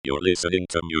You're listening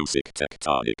to Music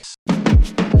Tectonics.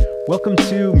 Welcome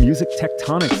to Music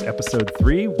Tectonics, Episode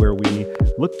 3, where we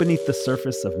look beneath the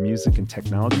surface of music and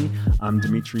technology. I'm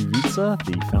Dmitry Vitsa,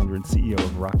 the founder and CEO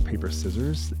of Rock, Paper,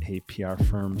 Scissors, a PR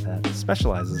firm that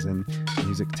specializes in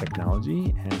music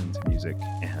technology and music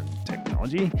and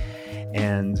technology.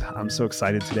 And I'm so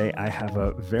excited today. I have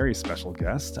a very special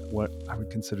guest, what I would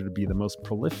consider to be the most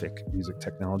prolific music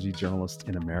technology journalist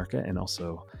in America, and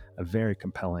also a very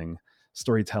compelling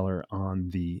storyteller on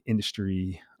the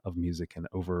industry of music and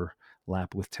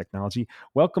overlap with technology.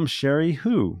 Welcome, Cherie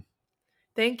Hu.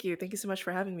 Thank you. Thank you so much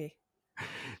for having me.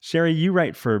 Cherie, you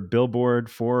write for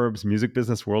Billboard, Forbes, Music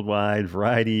Business Worldwide,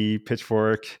 Variety,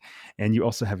 Pitchfork, and you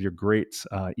also have your great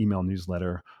email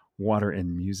newsletter, Water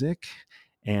and Music.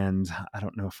 And I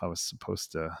don't know if I was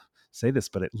supposed to say this,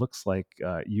 but it looks like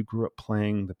you grew up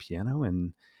playing the piano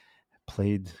and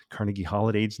played Carnegie Hall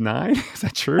at age 9. Is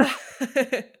that true?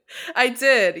 I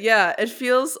did. Yeah. It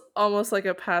feels almost like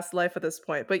a past life at this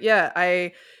point. But yeah,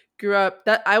 I grew up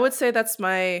that I would say that's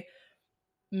my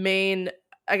main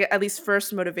at least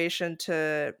first motivation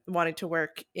to wanting to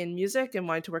work in music and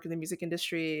wanting to work in the music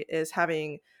industry is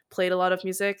having played a lot of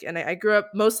music, and I grew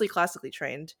up mostly classically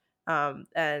trained.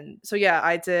 And so yeah,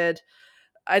 I did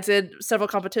several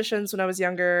competitions when I was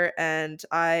younger, and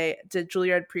I did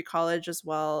Juilliard pre-college as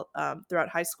well throughout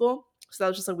high school. So that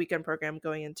was just a weekend program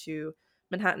going into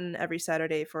Manhattan every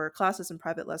Saturday for classes and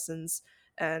private lessons.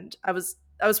 And I was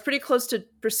pretty close to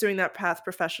pursuing that path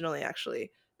professionally,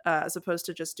 actually, as opposed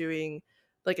to just doing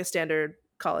like a standard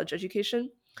college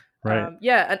education. Right.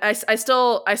 Yeah, and I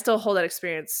still hold that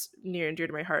experience near and dear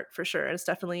to my heart for sure, and it's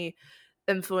definitely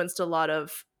influenced a lot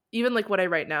of even like what I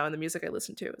write now and the music I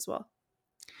listen to as well.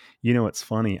 You know, it's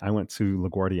funny. I went to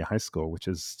LaGuardia High School, which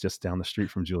is just down the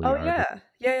street from Oh Juilliard. yeah,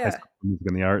 yeah, High yeah. School of Music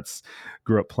and the Arts.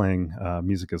 Grew up playing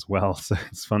music as well, so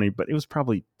it's funny. But it was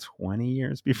probably 20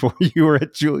 years before you were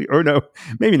at Juilliard, or no,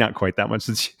 maybe not quite that much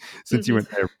since you hmm went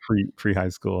there pre high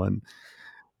school, and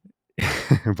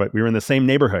but we were in the same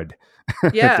neighborhood.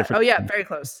 Yeah. Oh Different. yeah, very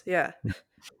close. Yeah.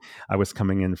 I was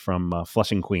coming in from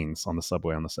Flushing, Queens, on the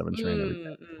subway on the 7 train every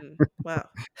day. Wow.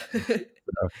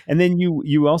 And then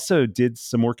you also did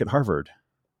some work at Harvard.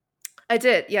 I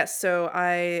did, yes. So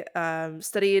I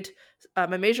studied.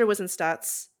 My major was in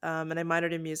stats, and I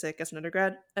minored in music as an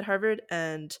undergrad at Harvard.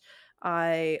 And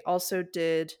I also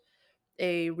did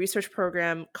a research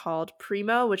program called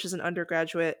Primo, which is an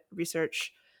undergraduate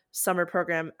research summer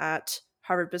program at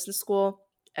Harvard Business School.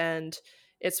 And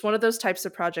it's one of those types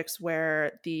of projects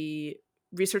where the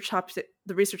research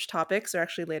topics are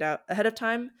actually laid out ahead of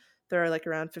time. There are like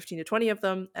around 15 to 20 of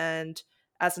them, and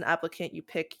as an applicant you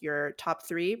pick your top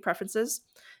 3 preferences.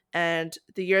 And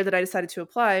the year that I decided to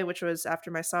apply, which was after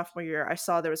my sophomore year, I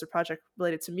saw there was a project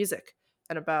related to music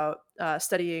and about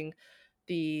studying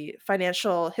the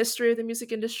financial history of the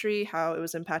music industry, how it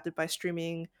was impacted by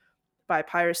streaming, by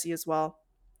piracy as well,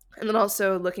 and then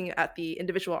also looking at the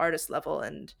individual artist level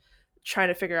and trying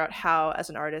to figure out how, as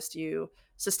an artist, you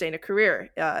sustain a career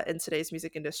in today's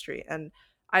music industry. And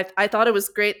I thought it was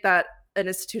great that an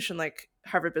institution like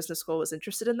Harvard Business School was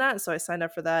interested in that, and so I signed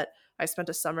up for that. I spent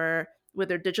a summer with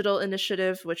their digital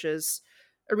initiative, which is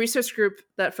a research group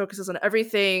that focuses on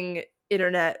everything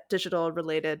internet digital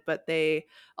related, but a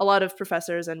lot of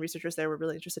professors and researchers there were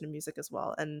really interested in music as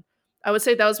well. And I would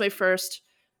say that was my first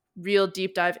real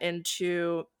deep dive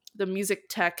into the music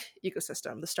tech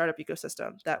ecosystem, the startup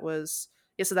ecosystem. So that was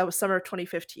summer of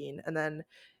 2015. And then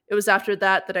it was after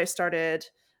that that I started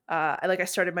I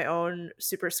started my own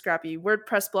super scrappy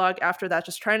WordPress blog after that,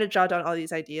 just trying to jot down all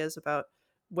these ideas about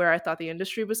where I thought the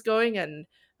industry was going. And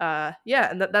yeah,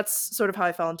 and that's sort of how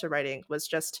I fell into writing, was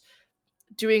just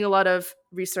doing a lot of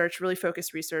research, really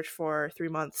focused research for 3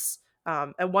 months,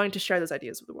 and wanting to share those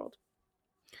ideas with the world.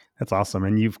 That's awesome,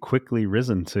 and you've quickly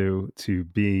risen to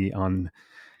be on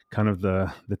kind of the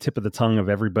tip of the tongue of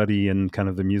everybody in kind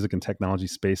of the music and technology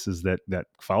spaces that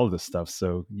follow this stuff.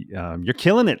 So you're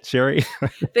killing it, Cherie.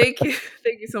 Thank you.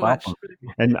 Thank you so much. Awesome. Really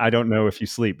appreciate And it. I don't know if you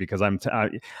sleep, because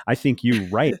I think you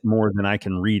write more than I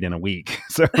can read in a week.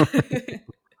 So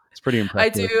it's pretty I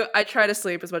impressive. do. I try to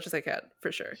sleep as much as I can,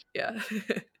 for sure. Yeah.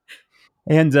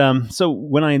 And so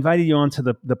when I invited you onto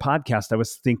the podcast, I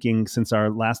was thinking, since our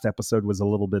last episode was a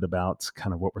little bit about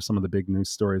kind of what were some of the big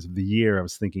news stories of the year, I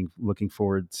was looking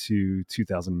forward to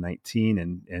 2019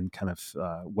 and kind of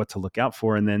what to look out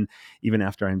for. And then even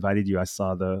after I invited you, I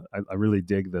saw I really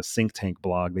dig the Think Tank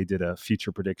blog. They did a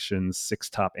future predictions, 6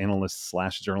 top analysts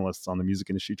 / journalists on the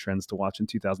music industry trends to watch in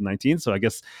 2019. So I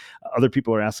guess other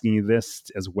people are asking you this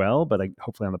as well, but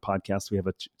hopefully on the podcast, we have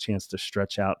a chance to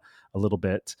stretch out a little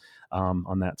bit.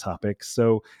 on that topic.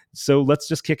 So let's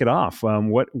just kick it off.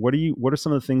 What are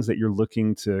some of the things that you're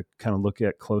looking to kind of look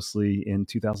at closely in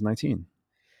 2019?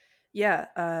 Yeah,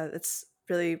 it's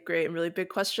really great and really big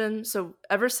question. So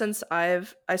ever since I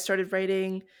started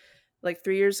writing like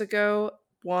 3 years ago,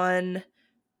 one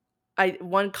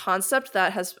concept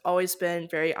that has always been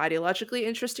very ideologically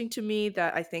interesting to me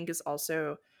that I think is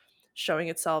also showing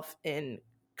itself in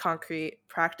concrete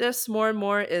practice more and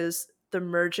more is the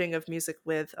merging of music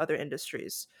with other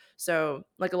industries. So,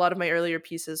 like a lot of my earlier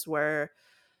pieces were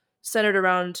centered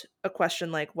around a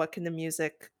question like what can the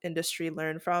music industry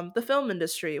learn from the film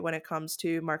industry when it comes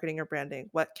to marketing or branding?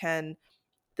 What can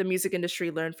the music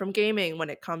industry learn from gaming when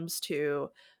it comes to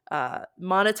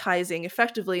monetizing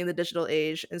effectively in the digital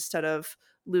age instead of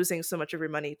losing so much of your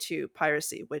money to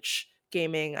piracy, which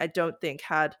gaming I don't think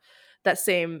had that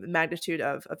same magnitude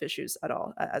of issues at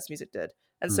all as music did.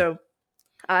 And Mm, so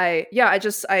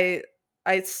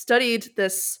I studied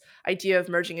this idea of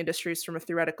merging industries from a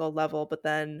theoretical level, but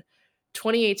then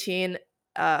 2018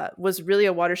 was really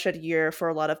a watershed year for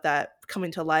a lot of that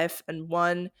coming to life. And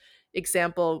one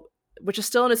example, which is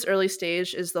still in its early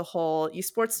stage, is the whole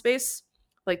esports space.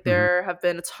 Like mhm, there have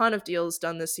been a ton of deals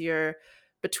done this year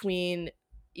between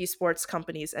esports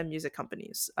companies and music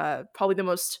companies. Probably the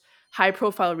most high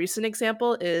profile recent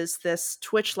example is this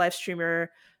Twitch live streamer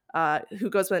who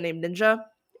goes by the name Ninja, mhm.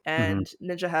 and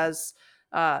Ninja has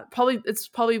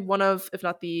probably one of, if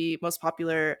not the most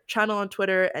popular channel on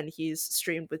Twitter, and he's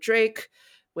streamed with Drake,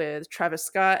 with Travis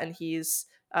Scott, and he's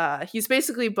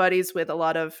basically buddies with a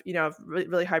lot of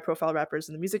really high profile rappers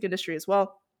in the music industry as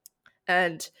well.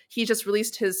 And he just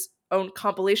released his own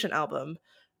compilation album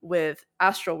with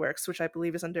Astralworks, which I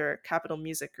believe is under Capital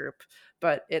Music Group,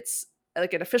 but it's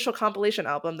like an official compilation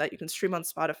album that you can stream on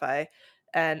Spotify.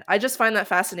 And I just find that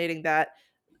fascinating that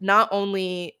not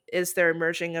only is there a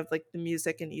merging of like the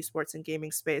music and esports and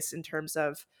gaming space in terms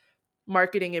of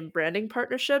marketing and branding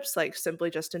partnerships, like simply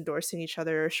just endorsing each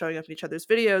other or showing up in each other's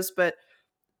videos, but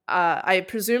I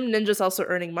presume Ninja's also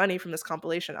earning money from this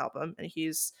compilation album, and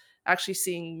he's actually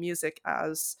seeing music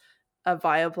as a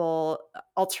viable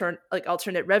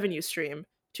alternate revenue stream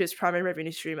to his primary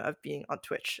revenue stream of being on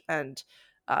Twitch. And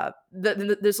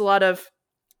there's a lot of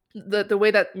the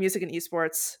way that music and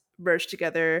esports merge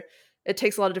together. It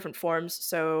takes a lot of different forms.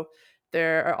 So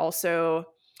there are also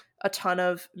a ton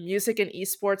of music and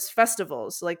esports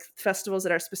festivals, like festivals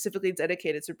that are specifically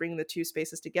dedicated to bringing the two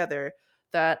spaces together,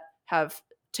 that have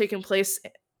taken place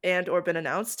and or been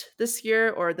announced this year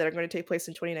or that are going to take place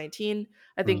in 2019.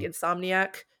 I think Mm.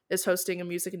 Insomniac is hosting a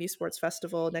music and esports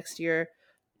festival next year.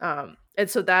 And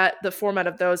so that the format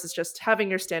of those is just having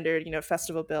your standard,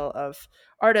 festival bill of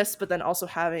artists, but then also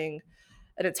having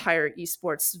an entire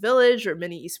esports village or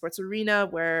mini esports arena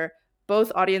where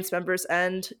both audience members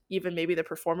and even maybe the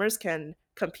performers can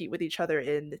compete with each other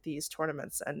in these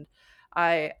tournaments. And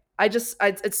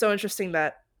it's so interesting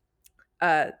that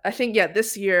I think, yeah,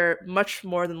 this year, much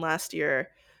more than last year,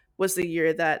 was the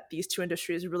year that these two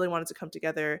industries really wanted to come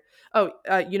together. Oh,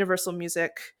 Universal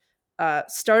Music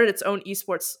started its own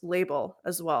esports label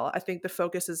as well. I think the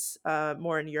focus is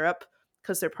more in Europe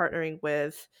because they're partnering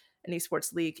with an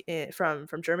esports league from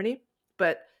Germany.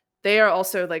 But they are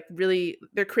also like really,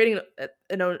 they're creating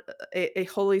a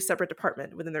wholly separate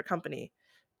department within their company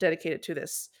dedicated to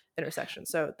this intersection.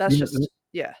 So that's Yeah, just,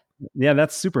 yeah. Yeah,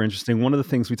 that's super interesting. One of the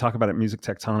things we talk about at Music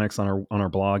Tectonics on our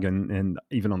blog and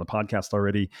even on the podcast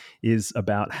already is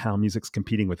about how music's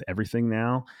competing with everything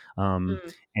now,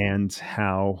 Mm. and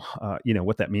how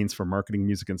what that means for marketing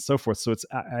music and so forth. So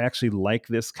I actually like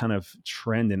this kind of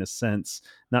trend in a sense,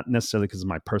 not necessarily because of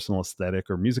my personal aesthetic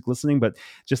or music listening, but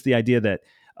just the idea that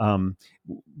um,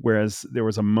 whereas there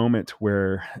was a moment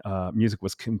where music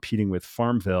was competing with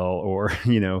Farmville or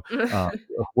uh,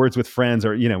 Words with Friends,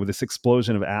 or with this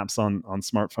explosion of apps on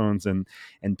smartphones,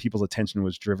 and people's attention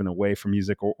was driven away from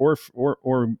music, or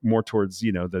more towards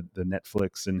the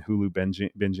Netflix and Hulu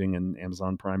binging and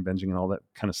Amazon Prime binging and all that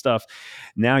kind of stuff.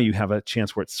 Now you have a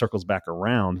chance where it circles back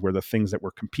around, where the things that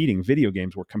were competing, video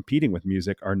games were competing with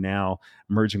music, are now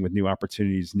merging with new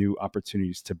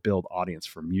opportunities to build audience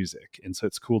for music. And so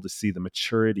it's cool to see the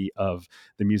maturity of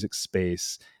the music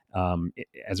space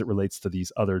as it relates to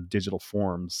these other digital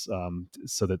forms,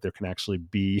 so that there can actually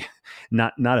be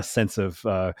not a sense of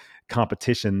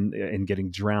competition and getting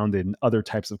drowned in other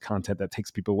types of content that takes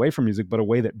people away from music, but a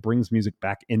way that brings music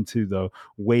back into the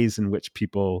ways in which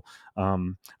people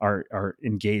are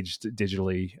engaged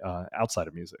digitally outside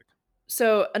of music.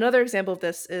 So another example of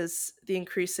this is the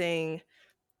increasing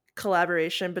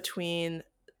collaboration between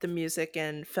the music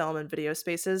and film and video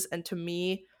spaces. And to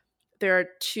me, there are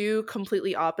two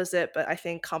completely opposite, but I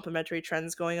think complementary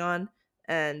trends going on.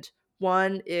 And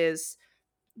one is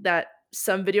that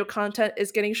some video content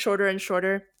is getting shorter and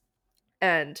shorter.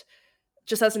 And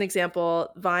just as an example,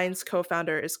 Vine's co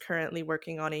founder is currently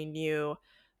working on a new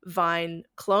Vine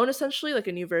clone, essentially, like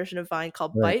a new version of Vine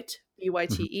called Right. Byte, Mhm.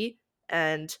 BYTE.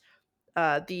 And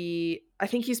the I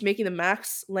think he's making the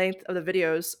max length of the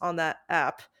videos on that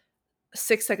app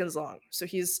 6 seconds long. So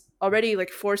he's already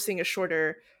like forcing a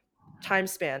shorter time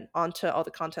span onto all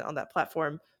the content on that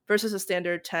platform versus a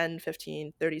standard 10,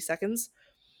 15, 30 seconds.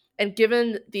 And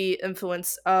given the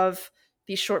influence of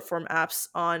these short form apps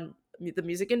on the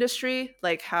music industry,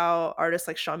 like how artists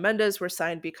like Shawn Mendes were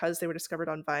signed because they were discovered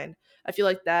on Vine, I feel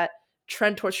like that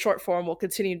trend towards short form will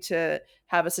continue to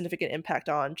have a significant impact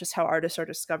on just how artists are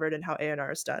discovered and how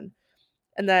A&R is done.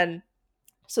 And then,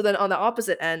 so then on the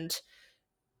opposite end,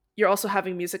 you're also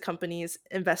having music companies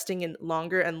investing in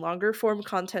longer and longer form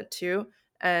content too.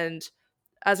 And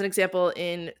as an example,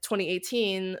 in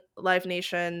 2018, Live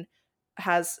Nation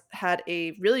has had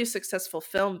a really successful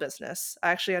film business.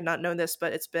 I actually had not known this,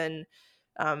 but it's been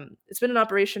in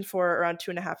operation for around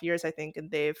 2.5 years, I think,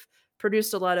 and they've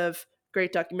produced a lot of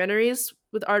great documentaries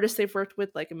with artists they've worked with,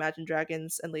 like Imagine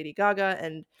Dragons and Lady Gaga,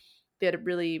 and they had a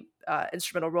really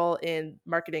instrumental role in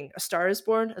marketing A Star Is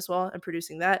Born as well and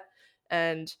producing that.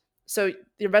 And so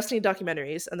they're investing in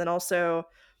documentaries, and then also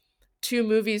two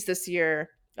movies this year,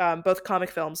 both comic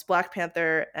films, Black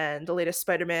Panther and the latest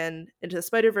Spider-Man Into the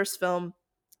Spider-Verse film.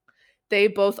 They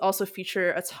both also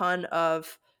feature a ton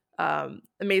of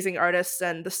amazing artists,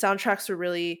 and the soundtracks were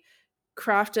really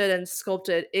crafted and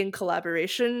sculpted in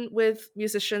collaboration with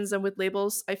musicians and with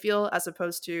labels, I feel, as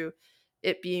opposed to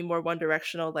it being more one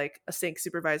directional, like a sync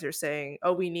supervisor saying,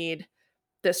 oh, we need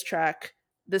this track,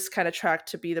 this kind of track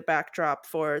to be the backdrop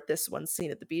for this one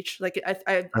scene at the beach. Like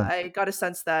Right. I got a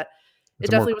sense that It's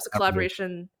it a more definitely was a collaborative.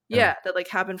 collaboration, Yeah. yeah, that like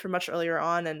happened from much earlier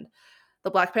on. And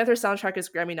the Black Panther soundtrack is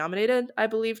Grammy nominated, I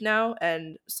believe now,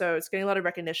 and so it's getting a lot of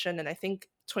recognition. And I think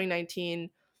 2019,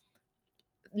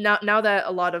 now that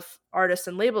a lot of artists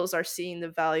and labels are seeing the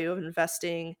value of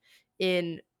investing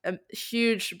in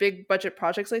huge big budget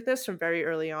projects like this from very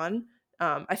early on,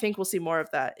 I think we'll see more of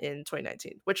that in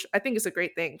 2019, which I think is a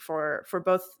great thing for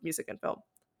both music and film.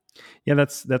 Yeah,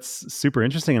 that's super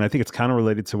interesting, and I think it's kind of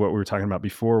related to what we were talking about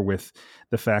before with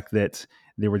the fact that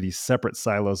there were these separate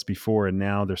silos before, and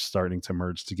now they're starting to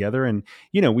merge together. And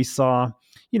we saw,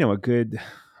 a good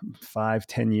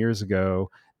 5-10 years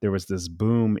ago, there was this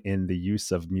boom in the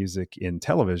use of music in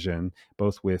television,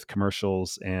 both with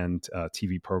commercials and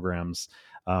TV programs.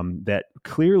 That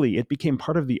clearly it became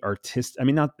part of the artist. I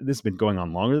mean, not this has been going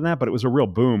on longer than that, but it was a real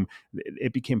boom.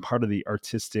 It became part of the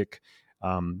artistic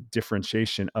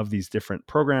differentiation of these different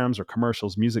programs or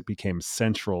commercials. Music became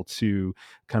central to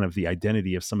kind of the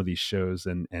identity of some of these shows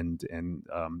and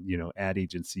ad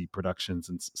agency productions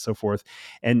and so forth.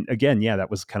 And again, yeah,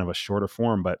 that was kind of a shorter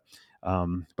form, but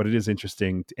it is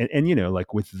interesting. And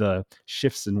like with the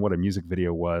shifts in what a music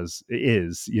video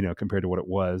is, compared to what it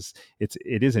was, it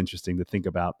is interesting to think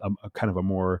about a kind of a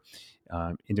more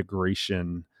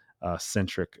integration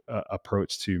centric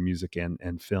approach to music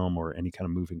and film or any kind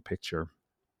of moving picture.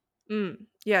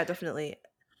 Yeah, definitely.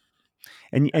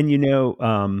 And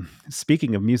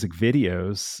speaking of music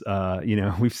videos,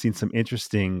 we've seen some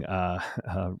interesting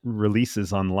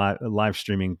releases on live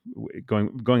streaming. Going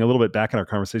a little bit back in our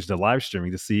conversation to live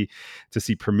streaming to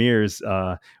see premieres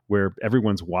where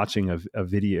everyone's watching a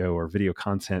video or video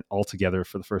content all together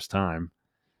for the first time.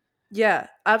 Yeah,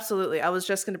 absolutely. I was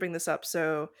just going to bring this up.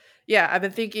 So, yeah, I've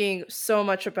been thinking so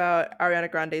much about Ariana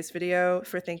Grande's video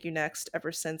for Thank You Next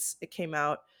ever since it came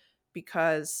out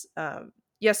because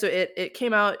yeah, so it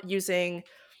came out using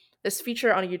this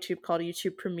feature on YouTube called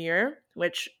YouTube Premiere,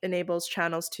 which enables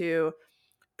channels to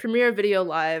premiere video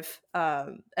live,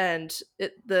 and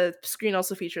the screen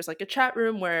also features like a chat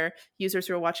room where users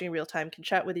who are watching in real time can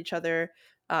chat with each other.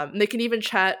 And they can even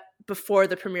chat before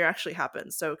the premiere actually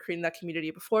happens, so creating that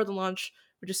community before the launch,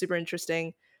 which is super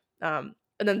interesting. And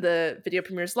then the video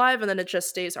premieres live, and then it just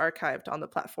stays archived on the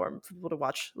platform for people to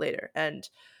watch later. And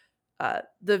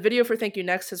the video for Thank You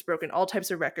Next has broken all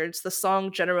types of records. The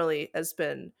song generally has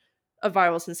been a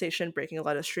viral sensation, breaking a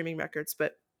lot of streaming records.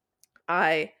 But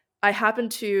I I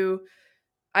happened to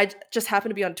just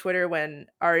happened to be on Twitter when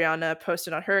Ariana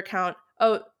posted on her account,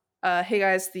 "Oh, hey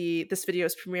guys, the this video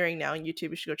is premiering now on YouTube.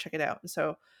 You should go check it out." And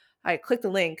so I clicked the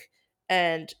link,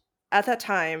 and at that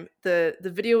time, the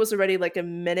video was already like a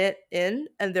minute in,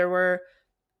 and there were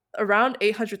around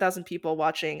 800,000 people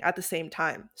watching at the same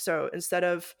time. So instead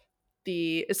of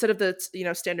the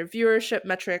standard viewership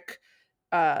metric,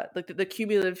 like the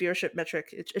cumulative viewership metric.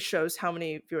 It shows how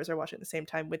many viewers are watching at the same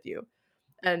time with you,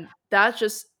 and that's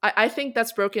just I think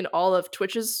that's broken all of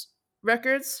Twitch's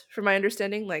records from my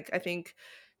understanding. Like I think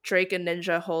Drake and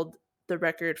Ninja hold the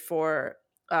record for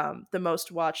the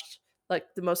most watched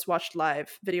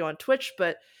live video on Twitch,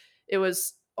 but it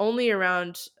was only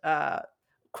around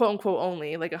quote unquote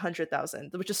only like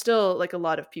 100,000, which is still like a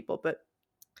lot of people, but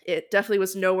it definitely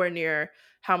was nowhere near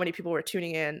how many people were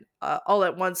tuning in all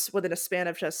at once within a span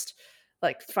of just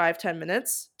like 5-10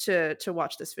 minutes to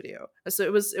watch this video. And so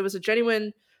it was a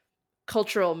genuine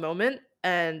cultural moment,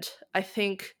 and I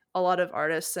think a lot of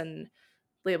artists and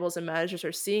labels and managers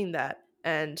are seeing that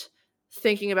and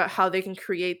thinking about how they can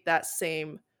create that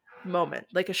same moment,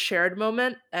 like a shared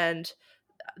moment. And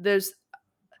there's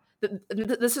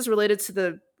this is related to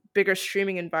the bigger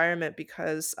streaming environment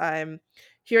because I'm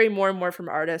hearing more and more from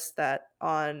artists that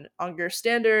on your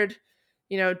standard,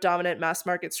 dominant mass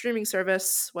market streaming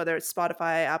service, whether it's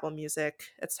Spotify, Apple Music,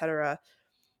 etc.,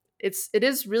 it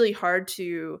is really hard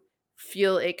to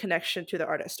feel a connection to the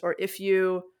artist. Or if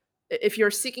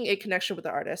you're seeking a connection with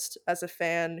the artist as a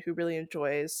fan who really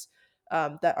enjoys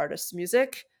that artist's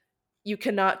music, you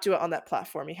cannot do it on that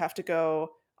platform. You have to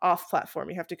go off platform.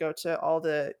 You have to go to all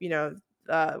the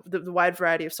the wide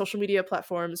variety of social media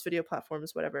platforms, video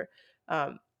platforms, whatever.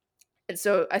 Um, and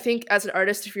so I think as an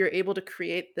artist, if you're able to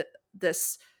create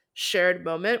this shared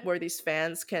moment where these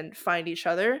fans can find each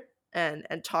other and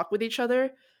talk with each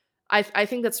other, I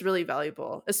think that's really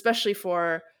valuable, especially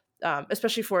for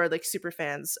like super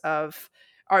fans of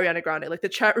Ariana Grande. Like the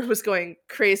chat room was going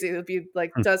crazy. There'd be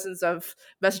like Hmm. dozens of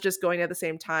messages going at the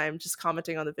same time, just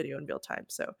commenting on the video in real time.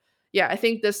 So yeah, I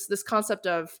think this concept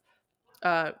of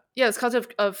this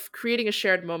concept of creating a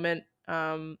shared moment,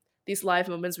 these live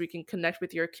moments where you can connect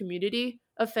with your community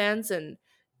of fans and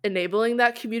enabling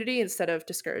that community instead of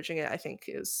discouraging it, I think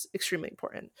is extremely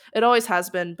important. It always has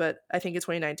been, but I think in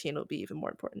 2019 it'll be even more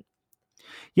important.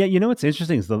 Yeah, you know what's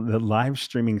interesting is the live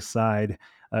streaming side.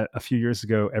 A few years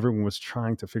ago, everyone was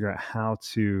trying to figure out how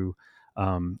to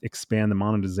expand the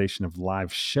monetization of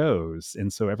live shows,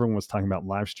 and so everyone was talking about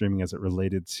live streaming as it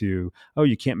related to, oh,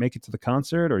 you can't make it to the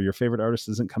concert, or your favorite artist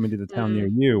isn't coming to the town near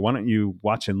Mm, you. Why don't you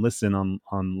watch and listen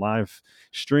on live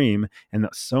stream? And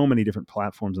so many different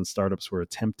platforms and startups were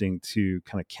attempting to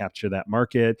kind of capture that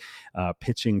market,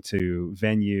 pitching to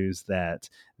venues that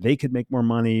they could make more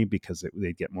money because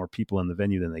they'd get more people in the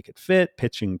venue than they could fit,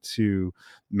 pitching to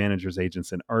managers,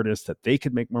 agents, and artists that they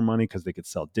could make more money because they could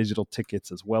sell digital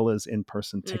tickets as well as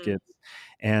in-person mm, tickets.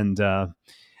 And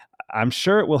I'm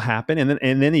sure it will happen. And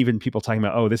then even people talking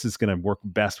about, oh, this is going to work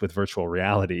best with virtual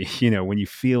reality. When you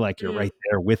feel like you're mm. right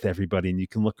there with everybody and you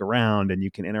can look around and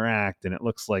you can interact and it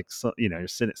looks like, you're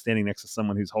standing next to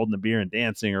someone who's holding a beer and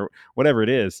dancing or whatever it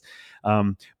is.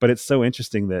 But it's so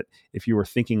interesting that if you were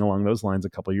thinking along those lines a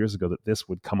couple of years ago, that this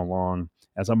would come along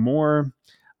as a more,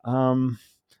 um,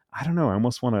 I don't know. I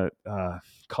almost want to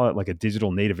call it like a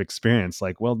digital native experience.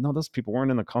 Like, well, no, those people weren't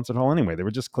in the concert hall anyway. They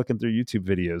were just clicking through YouTube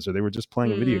videos, or they were just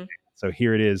playing a video Mm. game. So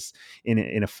here it is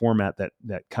in a format that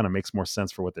kind of makes more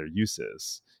sense for what their use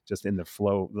is. Just in the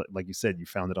flow, like you said, you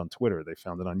found it on Twitter, they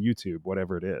found it on YouTube,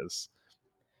 whatever it is.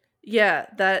 Yeah,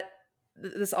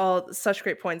 this all such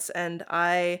great points, and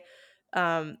I'm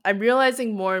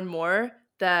realizing more and more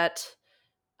that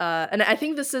and I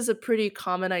think this is a pretty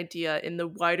common idea in the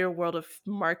wider world of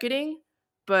marketing,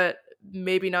 but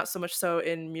maybe not so much so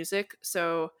in music.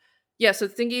 So yeah, so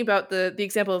thinking about the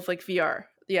example of like VR,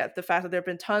 yeah, the fact that there have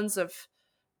been tons of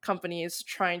companies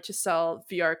trying to sell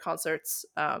VR concerts.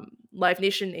 Live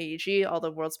Nation, AEG, all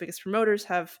the world's biggest promoters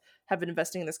have been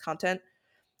investing in this content.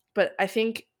 But I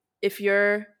think if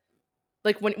you're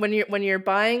like when you're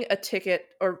buying a ticket,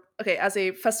 or okay, as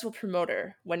a festival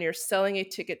promoter, when you're selling a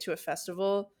ticket to a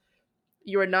festival,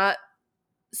 you are not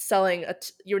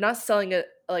you're not selling it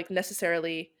like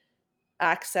necessarily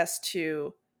access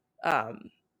to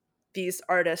um these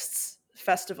artists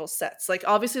festival sets. Like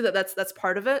obviously that's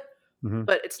part of it, Hmm.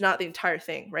 but it's not the entire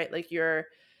thing, right? Like you're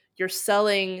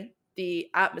selling the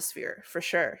atmosphere for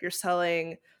sure. You're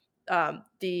selling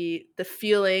the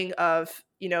feeling of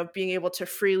being able to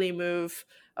freely move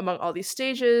among all these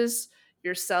stages.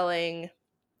 You're selling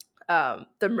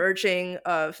the merging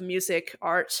of music,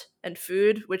 art, and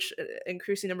food, which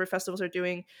increasing number of festivals are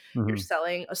doing. You're Hmm.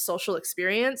 selling a social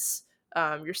experience.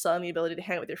 You're selling the ability to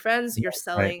hang out with your friends. You're Right.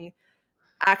 selling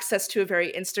access to a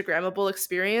very Instagrammable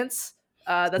experience.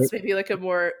 So, That's maybe like a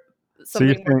more so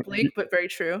you're something more saying bleak, but very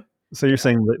true. So you're Yeah.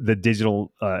 saying the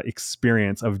digital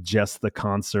experience of just the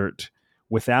concert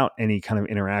without any kind of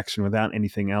interaction, without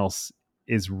anything else,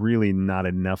 is really not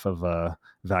enough of a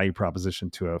value proposition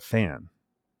to a fan.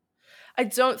 I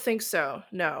don't think so.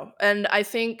 No. And I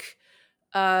think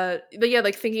but yeah,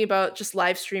 like thinking about just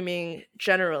live streaming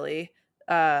generally,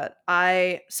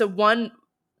 I so one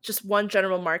just one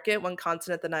general market, one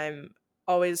continent that I'm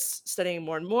always studying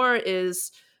more and more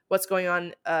is what's going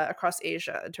on across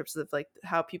Asia in terms of like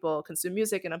how people consume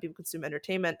music and how people consume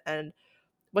entertainment. And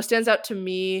what stands out to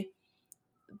me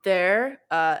there,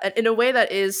 and in a way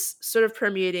that is sort of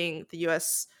permeating the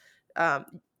U.S.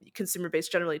 Consumer base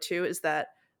generally too, is that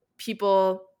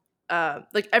people,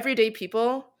 like everyday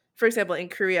people, for example, in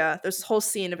Korea, there's this whole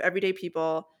scene of everyday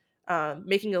people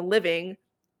making a living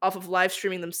off of live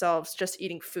streaming themselves just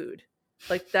eating food.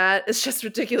 Like that is just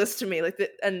ridiculous to me.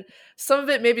 And some of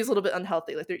it maybe is a little bit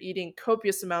unhealthy. Like they're eating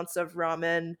copious amounts of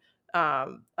ramen,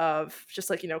 of just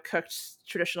like cooked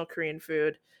traditional Korean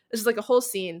food. This is like a whole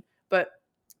scene, but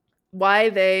why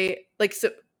they like so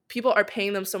people are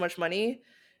paying them so much money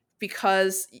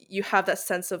because you have that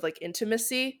sense of like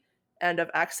intimacy and of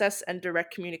access and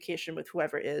direct communication with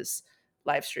whoever is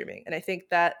live streaming. And I think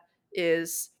that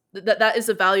is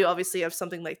the value obviously of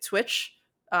something like Twitch,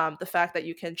 the fact that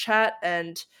you can chat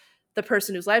and the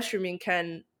person who's live streaming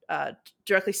can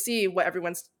directly see what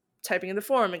everyone's typing in the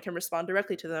forum and can respond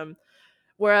directly to them.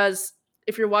 Whereas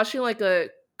if you're watching like a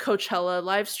Coachella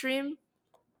live stream,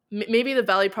 maybe the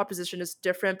value proposition is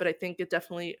different, but I think it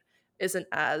definitely isn't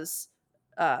as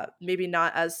maybe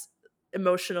not as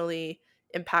emotionally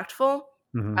impactful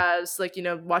Hmm. as like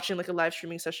watching like a live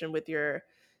streaming session with your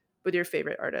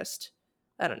favorite artist.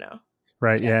 I don't know.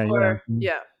 Right. Yeah. Yeah. Yeah. Or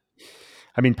yeah.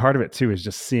 I mean, part of it too is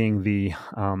just seeing the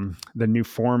new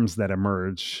forms that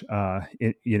emerge,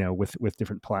 with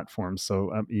different platforms.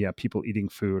 So yeah, people eating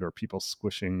food or people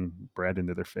squishing bread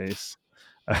into their face,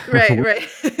 Right. Right.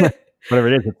 whatever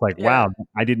it is. It's like, Yeah. wow,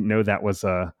 I didn't know that was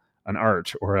an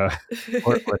art or a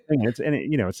or a thing.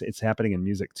 It's happening in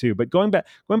music too. But going back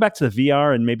to the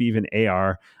VR and maybe even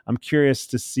AR, I'm curious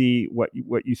to see what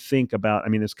you think about. I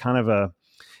mean,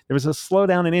 there was a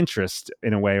slowdown in interest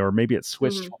in a way, or maybe it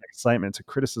switched Mhm. from excitement to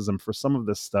criticism for some of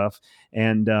this stuff.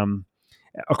 And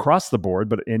across the board,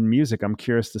 but in music, I'm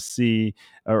curious to see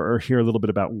or hear a little bit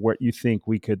about what you think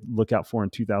we could look out for in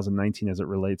 2019 as it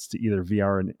relates to either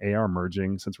VR and AR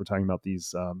merging, since we're talking about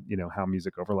these, how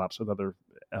music overlaps with other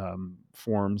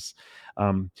forms.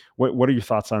 What are your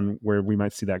thoughts on where we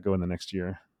might see that go in the next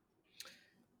year?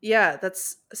 Yeah,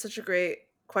 that's such a great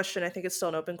question. I think it's still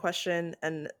an open question.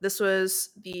 And this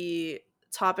was the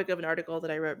topic of an article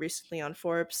that I wrote recently on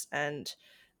Forbes. And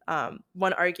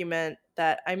one argument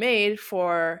that I made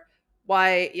for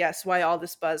why all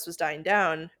this buzz was dying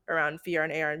down around VR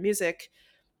and AR and music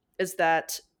is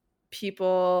that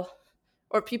people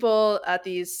people at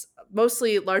these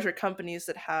mostly larger companies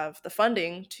that have the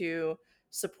funding to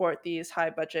support these high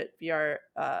budget VR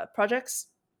projects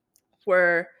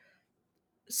were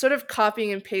sort of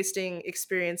copying and pasting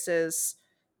experiences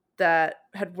that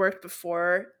had worked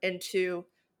before into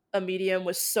a medium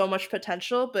with so much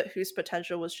potential, but whose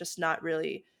potential was just not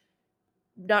really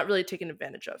taken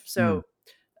advantage of. Hmm. So,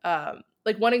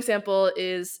 like one example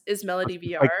is Melody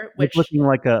Like VR, like which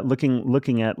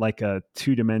looking at like a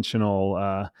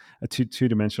two-dimensional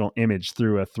two-dimensional image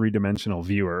through a three-dimensional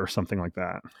viewer or something like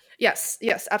that. yes,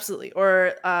 yes, absolutely,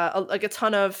 or like a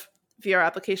ton of VR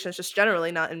applications, just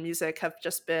generally not in music, have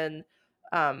just been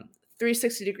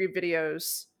 360-degree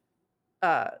videos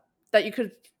uh, that you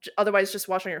could otherwise just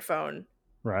watch on your phone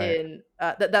Right. in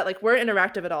that like weren't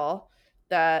interactive at all.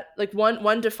 That like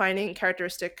one defining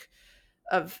characteristic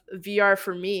of VR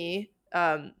for me,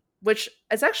 which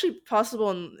is actually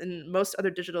possible in most other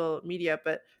digital media,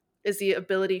 but is the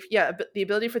ability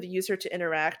for the user to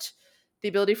interact, the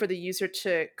ability for the user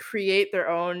to create their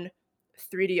own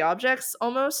 3D objects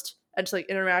almost, and to like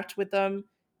interact with them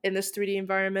in this 3D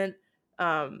environment.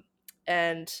 Um,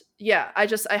 and yeah,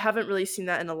 I haven't really seen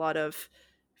that in a lot of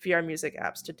VR music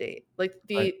apps to date.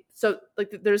 Right.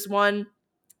 There's one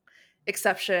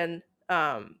exception.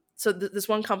 This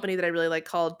one company that I really like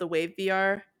called the Wave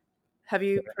VR. Have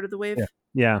you heard of the Yeah. Wave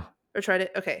Yeah. or tried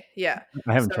it? Okay, yeah.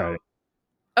 I haven't tried So it.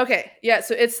 okay, yeah.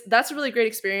 So that's a really great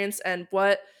experience, and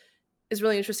what is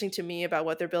really interesting to me about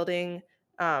what they're building.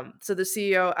 So the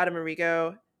CEO Adam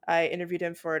Arrigo, I interviewed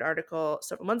him for an article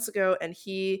several months ago, and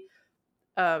he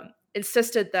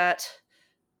insisted that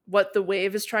what the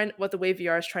Wave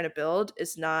VR is trying to build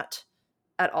is not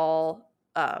at all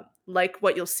like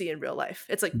what you'll see in real life.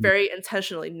 It's like Mhm. very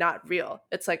intentionally not real.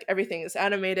 It's like everything is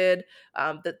animated.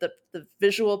 The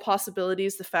visual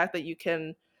possibilities, the fact that you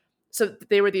can. So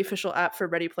they were the official app for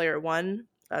Ready Player One,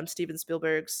 Steven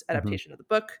Spielberg's Mhm. adaptation of the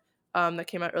book that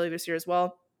came out earlier this year as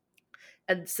well.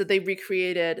 And so they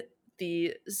recreated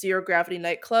the zero gravity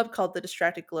nightclub called the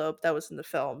Distracted Globe that was in the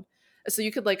film. So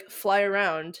you could like fly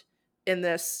around in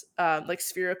this like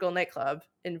spherical nightclub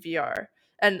in VR,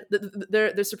 and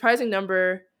the surprising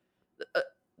number, uh,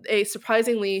 a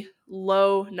surprisingly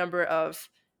low number of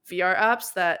VR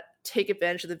apps that take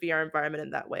advantage of the VR environment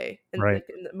in that way. And Right.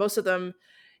 like most of them,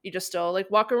 you just still like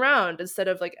walk around instead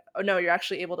of like, oh no, you're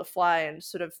actually able to fly and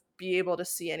sort of be able to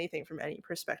see anything from any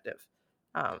perspective.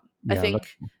 I Yeah.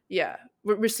 think, yeah,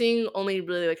 we're seeing only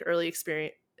really like early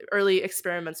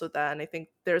experiments with that, and I think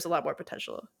there's a lot more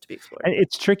potential to be explored. And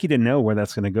it's tricky to know where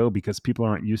that's going to go because people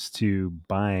aren't used to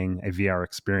buying a VR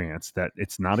experience. That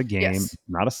it's not a game, Yes. it's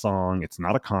not a song, it's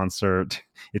not a concert.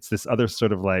 It's this other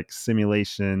sort of like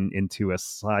simulation into a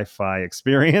sci-fi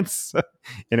experience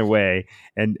in a way.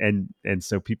 And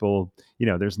so people,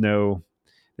 there's no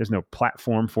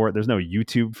platform for it. There's no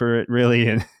YouTube for it really,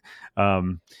 and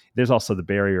um, there's also the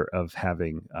barrier of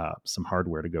having some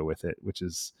hardware to go with it, which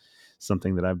is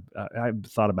something that I've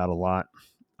thought about a lot,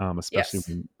 especially Yes.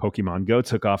 when Pokemon Go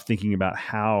took off. Thinking about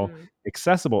how Mm,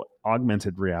 accessible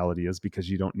augmented reality is because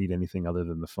you don't need anything other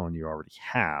than the phone you already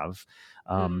have.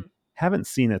 mm, Haven't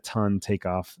seen a ton take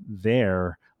off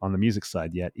there on the music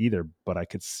side yet either, but I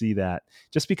could see that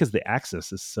just because the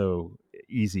access is so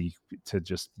easy to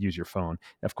just use your phone.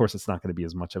 Of course, it's not going to be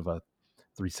as much of a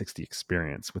 360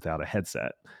 experience without a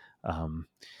headset. Um,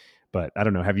 but I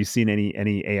don't know. Have you seen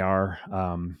any AR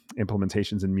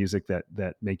implementations in music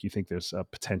that make you think there's a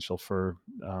potential for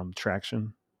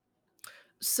traction?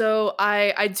 So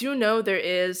I do know there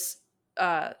is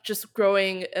just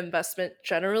growing investment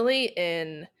generally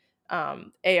in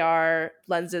AR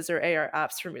lenses or AR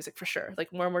apps for music for sure.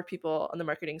 Like more and more people on the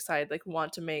marketing side like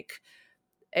want to make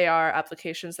AR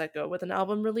applications that go with an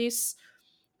album release.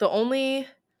 The only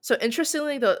so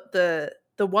interestingly, the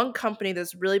one company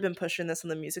that's really been pushing this on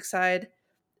the music side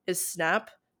is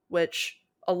Snap, which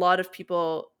a lot of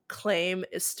people claim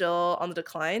is still on the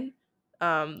decline,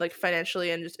 like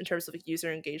financially and just in terms of like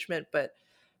user engagement. But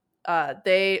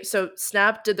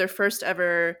Snap did their first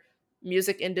ever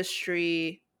music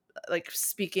industry like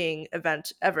speaking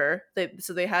event ever.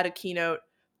 They had a keynote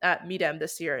at Meetup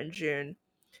this year in June.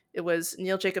 It was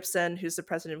Neil Jacobson, who's the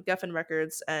president of Geffen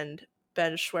Records, and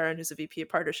Ben Schwerin, who's a VP of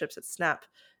partnerships at Snap.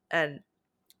 And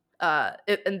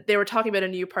and they were talking about a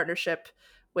new partnership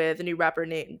with a new rapper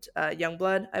named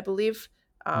Youngblood, I believe.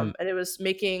 Hmm. And it was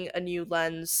making a new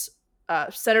lens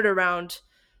centered around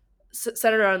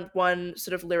one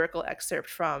sort of lyrical excerpt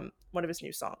from one of his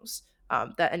new songs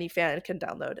that any fan can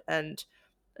download and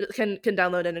can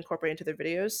download and incorporate into their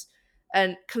videos.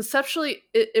 And conceptually,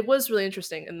 it was really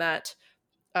interesting in that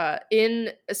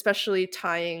in especially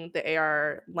tying the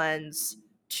AR lens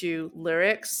to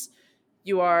lyrics,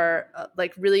 you are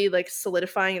like really like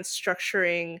solidifying and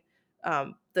structuring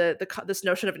this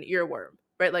notion of an earworm,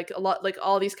 right? Like a lot, like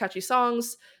all these catchy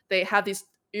songs, they have these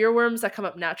earworms that come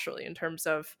up naturally in terms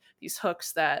of these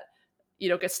hooks that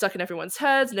get stuck in everyone's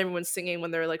heads and everyone's singing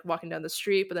when they're like walking down the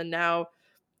street. But then now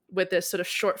with this sort of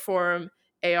short form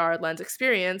AR lens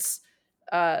experience,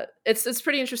 it's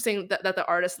pretty interesting that the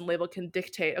artist and label can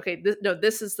dictate, okay,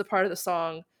 this is the part of the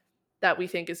song that we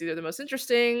think is either the most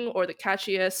interesting or the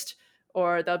catchiest,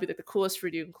 or that'll be like the coolest for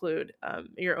you to include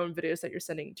in your own videos that you're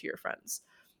sending to your friends.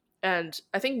 And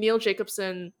I think Neil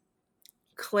Jacobson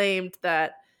claimed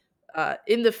that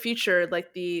in the future,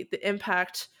 like the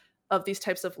impact of these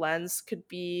types of lens could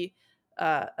be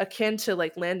akin to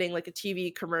like landing like a TV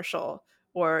commercial,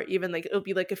 or even like it would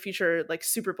be like a future like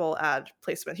Super Bowl ad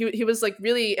placement. He was like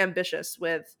really ambitious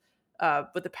with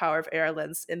the power of AR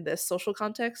lens in this social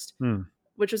context, Hmm.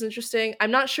 which was interesting.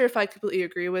 I'm not sure if I completely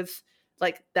agree with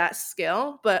like that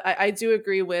scale, but I do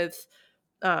agree with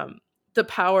um, the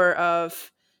power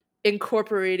of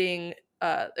incorporating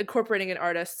an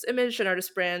artist's image and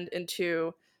artist brand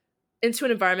into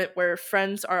an environment where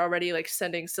friends are already like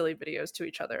sending silly videos to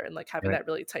each other and like having Right. that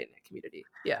really tight knit community.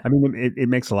 Yeah. I mean, it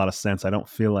makes a lot of sense. I don't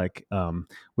feel like,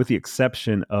 with the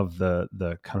exception of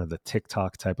the kind of the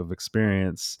TikTok type of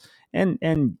experience, and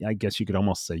I guess you could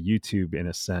almost say YouTube in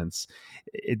a sense.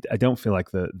 I don't feel like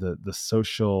the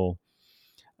social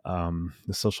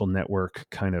network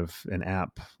kind of an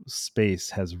app space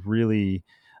has really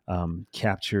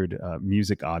captured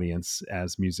music audience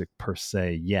as music per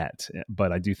se yet.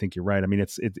 But I do think you're right. I mean,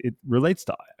 it relates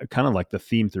to kind of like the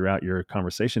theme throughout your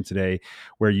conversation today,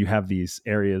 where you have these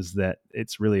areas that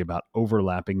it's really about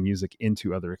overlapping music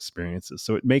into other experiences.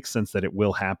 So it makes sense that it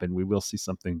will happen. We will see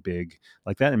something big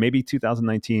like that, and maybe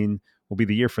 2019 will be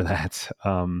the year for that.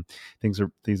 Things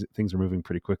are moving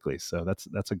pretty quickly, so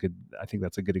that's a good. I think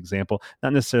that's a good example.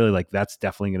 Not necessarily like that's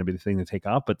definitely going to be the thing to take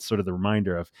off, but sort of the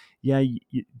reminder of yeah,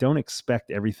 you don't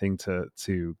expect everything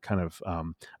to kind of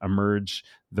emerge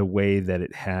the way that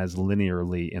it has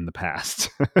linearly in the past.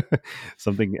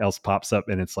 Something else pops up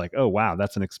and it's like, oh wow,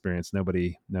 that's an experience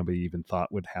nobody even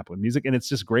thought would happen with music. And it's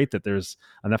just great that there's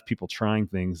enough people trying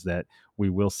things that we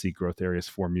will see growth areas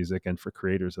for music and for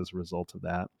creators as a result of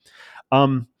that.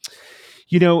 um,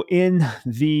 in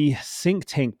the think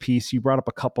tank piece, you brought up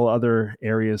a couple other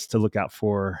areas to look out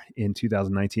for in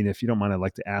 2019. If you don't mind, I'd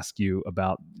like to ask you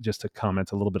about just to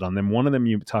comment a little bit on them. One of them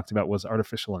you talked about was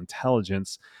artificial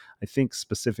intelligence, I think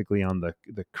specifically on the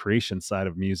creation side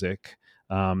of music.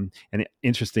 And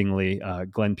interestingly,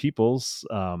 Glenn Peoples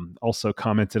also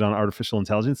commented on artificial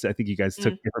intelligence. I think you guys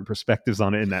took Mm. different perspectives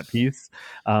on it in that piece.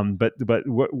 But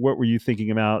what were you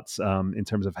thinking about in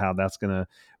terms of how that's going to,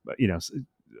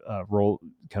 role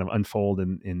kind of unfold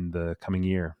in the coming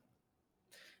year?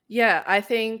 Yeah, I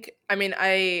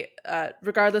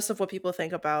regardless of what people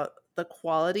think about the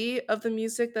quality of the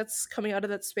music that's coming out of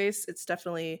that space, it's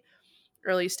definitely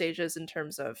early stages in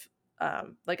terms of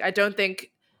like I don't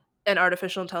think an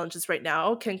artificial intelligence right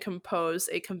now can compose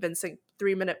a convincing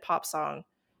 3-minute pop song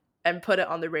and put it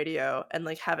on the radio and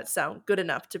like have it sound good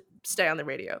enough to stay on the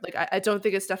radio. Like I don't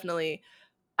think it's definitely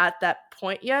at that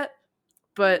point yet,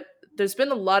 but there's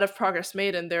been a lot of progress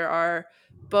made, and there are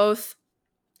both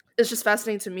it's just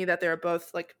fascinating to me that there are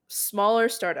both like smaller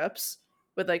startups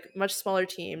with like much smaller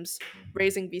teams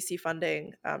raising VC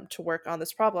funding to work on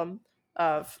this problem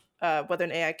of whether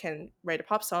an AI can write a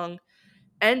pop song,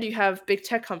 and you have big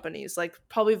tech companies like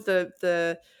probably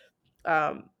the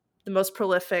most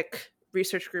prolific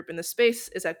research group in the space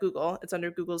is at Google. It's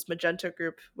under Google's Magenta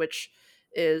group, which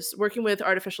is working with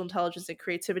artificial intelligence and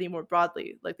creativity more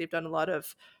broadly. Like they've done a lot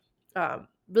of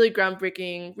really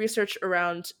groundbreaking research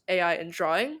around AI and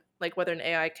drawing, like whether an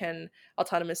AI can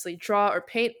autonomously draw or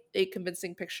paint a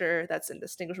convincing picture that's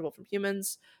indistinguishable from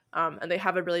humans. And they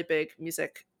have a really big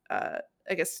music, I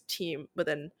guess, team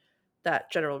within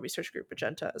that general research group,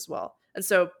 Magenta, as well. And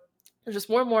so there's just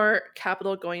more and more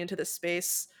capital going into this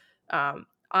space.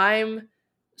 I'm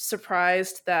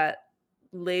surprised that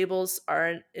labels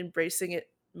aren't embracing it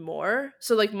more.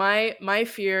 So, like my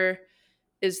fear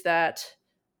is that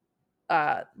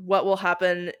what will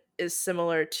happen is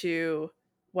similar to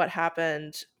what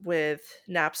happened with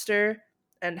Napster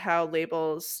and how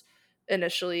labels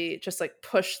initially just like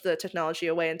pushed the technology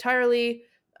away entirely.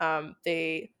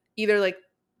 They either like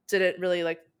didn't really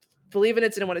like believe in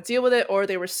it, didn't want to deal with it, or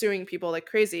they were suing people like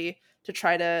crazy to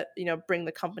try to bring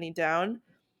the company down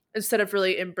instead of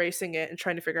really embracing it and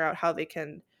trying to figure out how they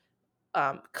can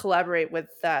collaborate with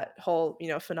that whole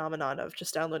phenomenon of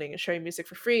just downloading and sharing music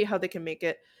for free, how they can make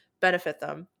it benefit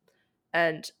them.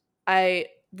 And I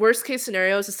worst case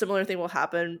scenarios, a similar thing will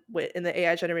happen in the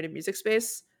AI generated music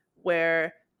space,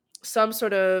 where some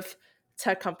sort of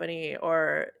tech company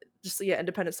or just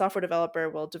independent software developer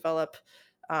will develop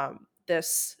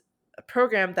this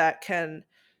program that can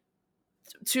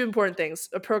two important things: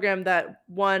 a program that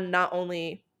one not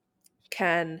only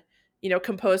can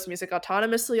compose music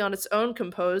autonomously on its own,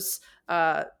 compose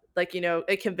a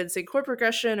convincing chord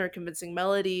progression or convincing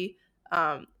melody,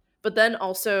 um, but then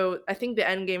also I think the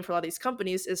end game for a lot of these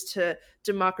companies is to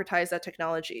democratize that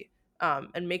technology,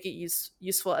 and make it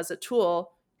useful as a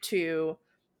tool to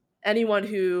anyone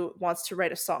who wants to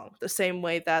write a song, the same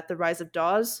way that the rise of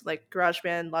DAWs like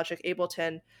GarageBand, Logic,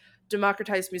 Ableton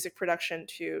democratized music production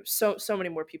to so many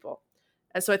more people.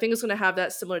 And so I think it's going to have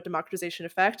that similar democratization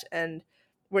effect. And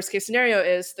worst case scenario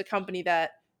is the company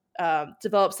that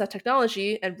develops that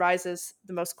technology and rises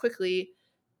the most quickly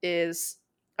is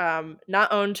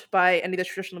not owned by any of the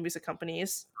traditional music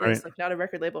companies, Right. is like not a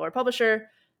record label or publisher,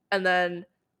 and then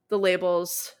the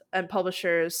labels and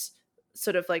publishers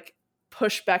sort of like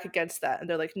push back against that, and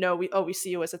they're like, no, we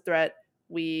see you as a threat.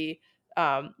 We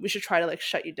should try to like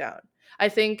shut you down. I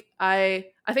think a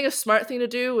smart thing to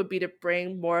do would be to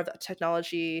bring more of that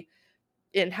technology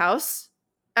in house.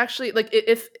 Actually, like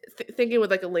if thinking with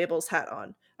like a labels hat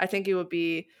on, I think it would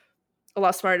be a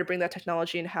lot smarter to bring that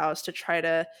technology in house to try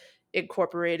to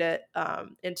incorporate it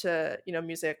into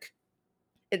music,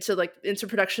 into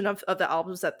production of the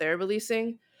albums that they're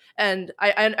releasing. And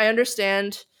I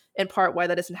understand in part why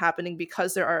that isn't happening,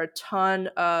 because there are a ton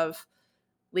of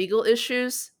legal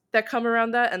issues that come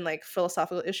around that, and like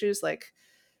philosophical issues. Like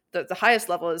the highest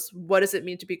level is, what does it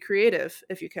mean to be creative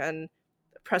if you can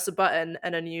press a button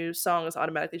and a new song is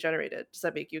automatically generated? Does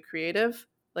that make you creative?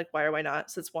 Like, why or why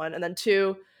not? So that's one. And then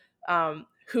two,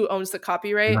 who owns the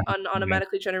copyright on an Yeah.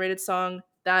 automatically generated song?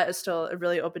 that is still a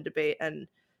really open debate, and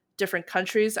different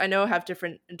countries I know have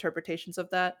different interpretations of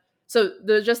that. So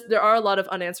there are a lot of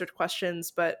unanswered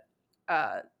questions, but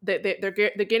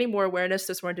they're gaining more awareness.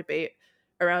 There's more debate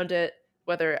around it,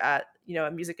 whether at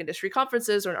at music industry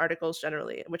conferences or in articles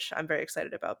generally, which I'm very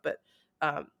excited about. But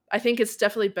I think it's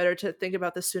definitely better to think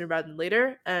about this sooner rather than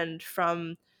later, and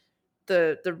from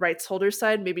the rights holder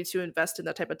side, maybe to invest in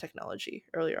that type of technology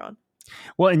earlier on.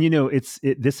 Well, and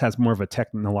this has more of a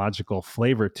technological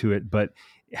flavor to it, but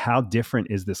how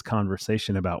different is this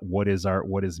conversation about what is art,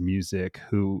 what is music,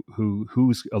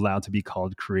 who's allowed to be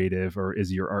called creative, or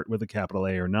is your art with a capital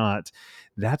A or not?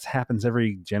 That happens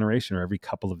every generation or every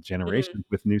couple of Mhm. generations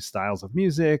with new styles of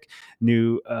music,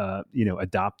 new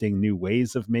adopting new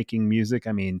ways of making music.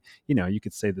 I mean, you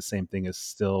could say the same thing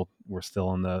as we're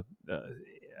still in the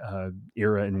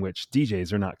era in which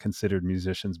DJs are not considered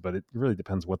musicians, but it really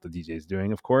depends what the DJ is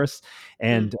doing, of course.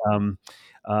 Mm. And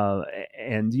uh,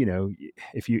 and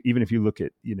if you look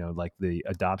at like the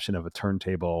adoption of a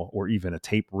turntable or even a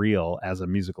tape reel as a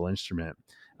musical instrument,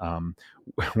 um,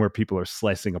 where people are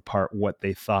slicing apart what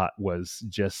they thought was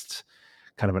just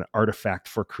kind of an artifact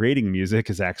for creating music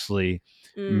is actually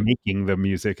Mm. making the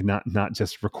music, not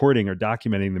just recording or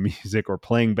documenting the music or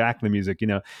playing back the music.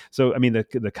 So I mean,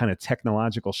 the kind of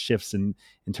technological shifts in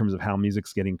terms of how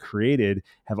music's getting created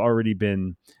have already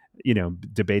been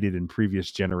debated in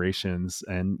previous generations,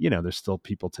 and there's still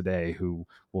people today who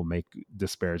will make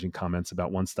disparaging comments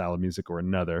about one style of music or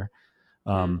another.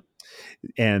 Mm.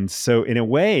 And so in a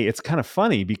way it's kind of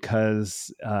funny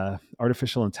because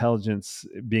artificial intelligence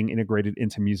being integrated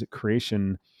into music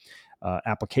creation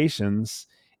applications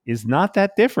is not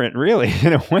that different, really.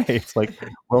 In a way, it's like,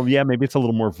 well, yeah, maybe it's a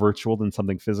little more virtual than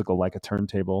something physical like a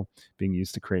turntable being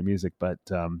used to create music, but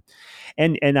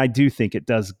and I do think it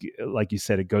does, like you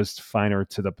said, it goes finer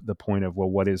to the point of,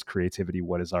 well, what is creativity,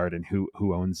 what is art, and who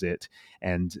owns it.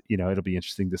 And it'll be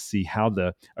interesting to see how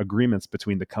the agreements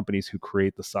between the companies who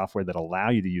create the software that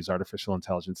allow you to use artificial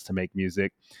intelligence to make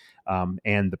music,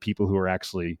 and the people who are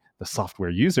actually the software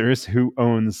users, who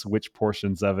owns which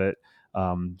portions of it,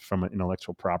 from an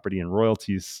intellectual property and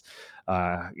royalties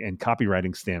and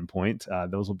copywriting standpoint.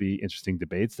 Those will be interesting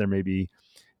debates. There may be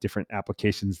different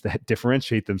applications that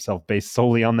differentiate themselves based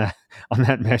solely on that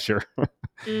measure.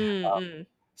 Mm. Mm.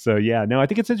 So yeah, no, I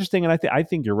think it's interesting, and I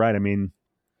think you're right. I mean,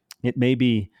 it may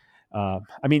be. I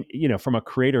mean, from a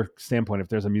creator standpoint, if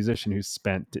there's a musician who's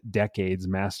spent decades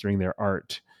mastering their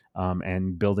art,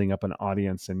 and building up an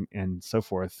audience and so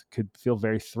forth, could feel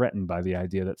very threatened by the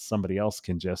idea that somebody else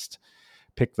can just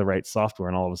pick the right software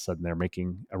and all of a sudden they're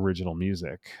making original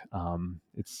music.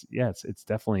 It's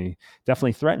definitely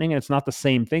threatening, and it's not the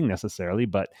same thing necessarily,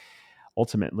 but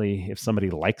ultimately, if somebody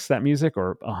likes that music,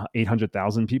 or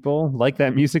 800,000 people like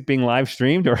that music being live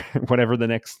streamed, or whatever the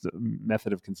next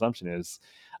method of consumption is,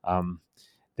 um,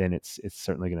 then it's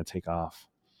certainly going to take off.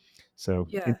 So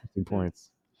Yeah. interesting Mm.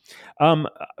 points. Um,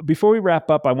 Before we wrap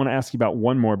up, I want to ask you about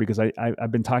one more, because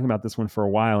I've been talking about this one for a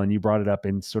while, and you brought it up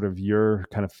in sort of your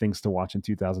kind of things to watch in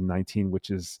 2019,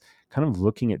 which is kind of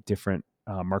looking at different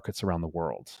markets around the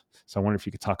world. So I wonder if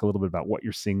you could talk a little bit about what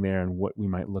you're seeing there and what we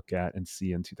might look at and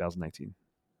see in 2019.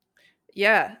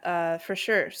 Yeah, for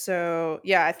sure. So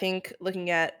yeah, I think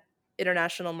looking at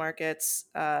international markets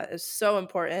is so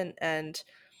important. And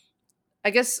I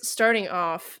guess starting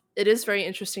off, it is very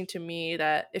interesting to me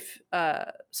that if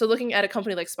so looking at a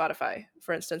company like Spotify,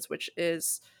 for instance, which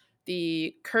is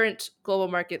the current global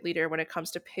market leader when it comes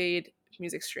to paid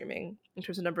music streaming in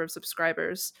terms of number of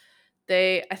subscribers,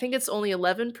 I think it's only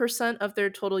 11% of their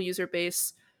total user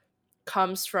base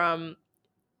comes from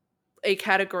a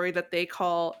category that they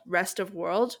call rest of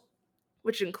world,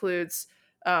 which includes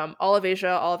all of Asia,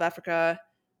 all of Africa,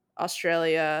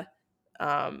 Australia,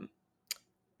 um,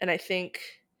 and I think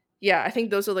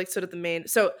those are like sort of the main.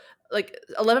 So like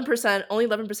 11%, only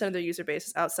 11% of their user base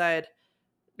is outside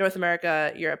North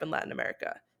America, Europe, and Latin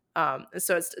America. And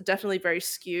so it's definitely very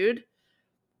skewed.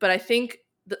 But I think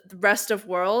the rest of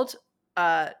world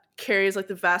carries like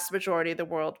the vast majority of the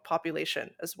world population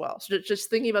as well. So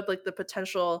just thinking about like the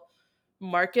potential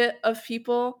market of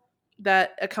people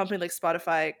that a company like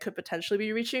Spotify could potentially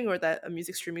be reaching, or that a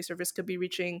music streaming service could be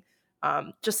reaching,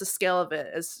 just the scale of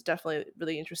it is definitely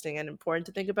really interesting and important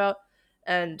to think about.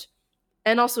 And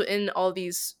also in all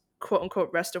these quote unquote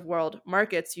rest of world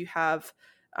markets, you have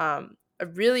a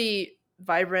really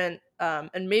vibrant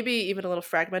and maybe even a little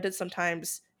fragmented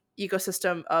sometimes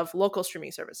ecosystem of local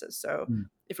streaming services. So Mm.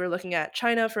 if we're looking at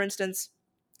China, for instance,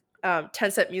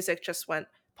 Tencent Music just went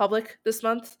public this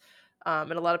month,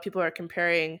 and a lot of people are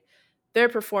comparing their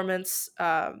performance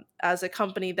as a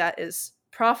company that is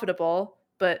profitable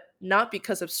but not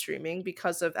because of streaming,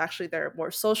 because of actually their more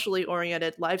socially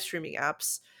oriented live streaming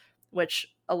apps, which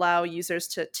allow users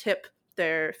to tip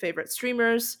their favorite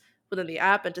streamers within the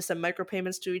app and to send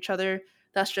micropayments to each other.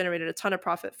 That's generated a ton of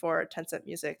profit for Tencent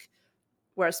Music.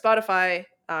 Whereas Spotify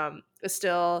is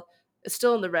still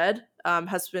in the red,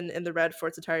 has been in the red for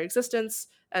its entire existence,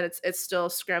 and it's still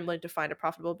scrambling to find a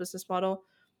profitable business model.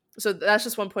 So that's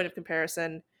just one point of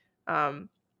comparison. Um,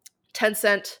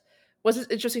 Tencent was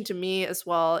interesting to me as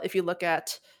well. If you look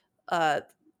at uh,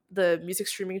 the music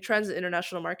streaming trends in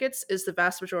international markets, is the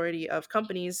vast majority of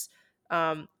companies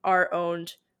are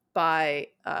owned by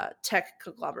tech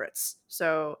conglomerates.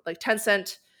 So like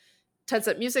Tencent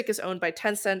Music is owned by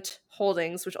Tencent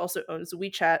Holdings, which also owns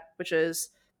WeChat, which is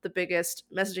the biggest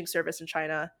messaging service in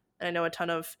China. And I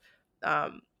know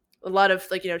um, a lot of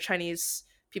like Chinese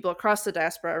people across the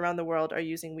diaspora around the world are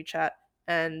using WeChat,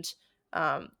 and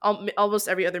almost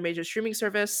every other major streaming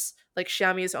service, like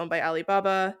Xiaomi, is owned by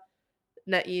Alibaba.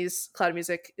 NetEase Cloud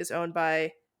Music is owned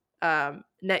by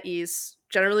NetEase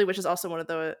generally, which is also one of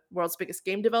the world's biggest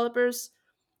game developers.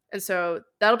 And so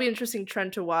that'll be an interesting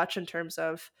trend to watch in terms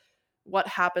of what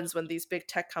happens when these big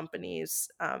tech companies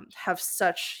have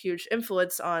such huge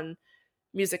influence on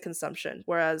music consumption.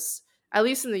 Whereas, at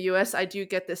least in the US, I do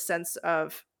get this sense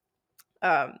of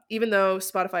even though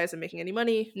Spotify isn't making any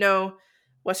money, no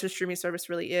Western streaming service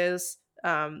really is.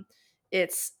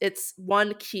 Its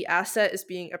one key asset is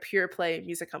being a pure play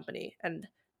music company and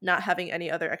not having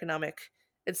any other economic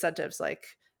incentives like,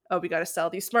 oh, we got to sell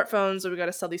these smartphones or we got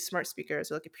to sell these smart speakers,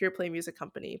 or like a pure play music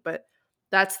company. But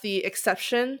that's the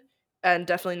exception and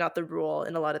definitely not the rule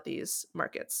in a lot of these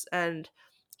markets. And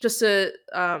just to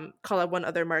call out one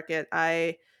other market,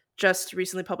 I just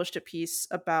recently published a piece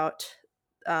about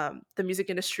the music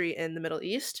industry in the Middle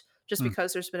East, just Mm.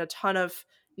 because there's been a ton of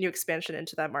new expansion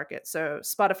into that market. So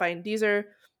Spotify and Deezer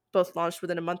both launched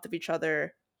within a month of each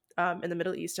other in the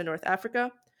Middle East and North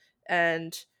Africa.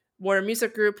 And Warner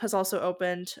Music Group has also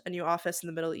opened a new office in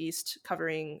the Middle East,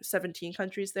 covering 17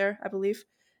 countries there, I believe.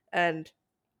 And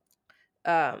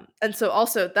and so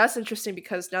also that's interesting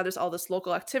because now there's all this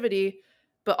local activity,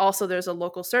 but also there's a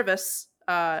local service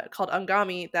called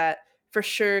Angami that for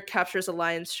sure captures a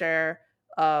lion's share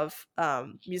of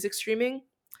music streaming.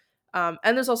 And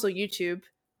there's also YouTube,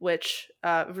 which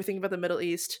if we're thinking about the Middle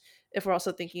East, if we're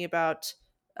also thinking about,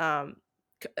 um,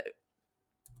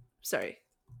 sorry,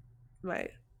 my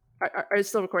are you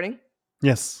still recording?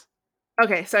 Yes.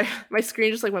 Okay, sorry, my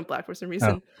screen just like went black for some Oh,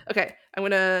 reason. Okay, I'm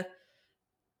gonna.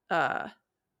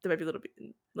 There might be a little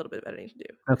bit of editing to do.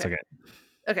 that's Okay,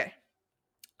 okay. okay.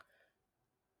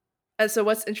 And so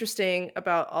what's interesting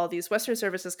about all these Western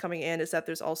services coming in is that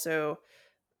there's also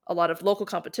a lot of local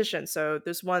competition. So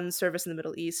there's one service in the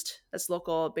Middle East that's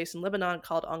local, based in Lebanon,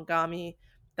 called Angami,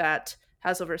 that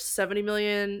has over 70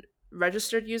 million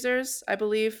registered users, I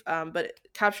believe, but it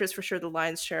captures for sure the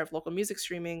lion's share of local music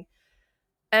streaming.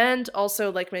 And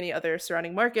also, like many other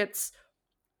surrounding markets,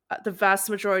 the vast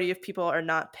majority of people are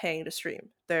not paying to stream.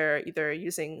 They're either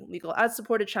using legal ad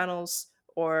supported channels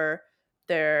or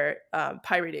they're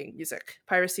pirating music.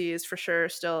 Piracy is for sure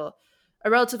still a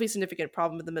relatively significant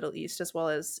problem in the Middle East as well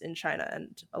as in China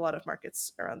and a lot of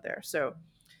markets around there. So,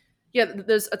 yeah,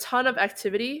 there's a ton of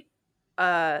activity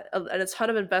and a ton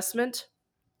of investment.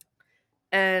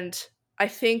 And I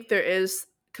think there is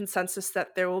consensus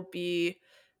that there will be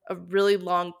a really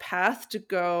long path to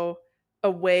go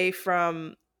away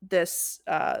from this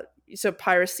so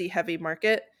piracy heavy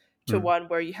market to Mm. one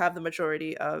where you have the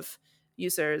majority of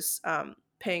users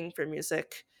paying for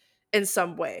music in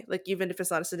some way, like even if it's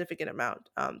not a significant amount,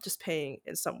 just paying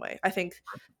in some way. I think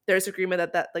there's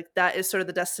agreement that is sort of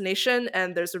the destination,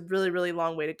 and there's a really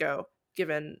long way to go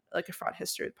given like a fraught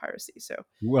history with piracy. So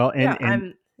Well, yeah,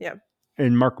 I'm yeah.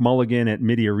 and Mark Mulligan at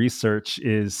Media Research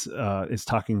is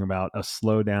talking about a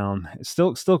slowdown,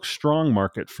 still strong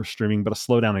market for streaming, but a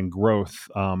slowdown in growth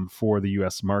for the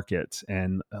U.S. market,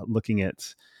 and looking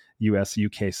at U.S.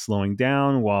 UK slowing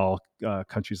down, while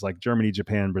countries like Germany,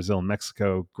 Japan, Brazil, and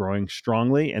Mexico growing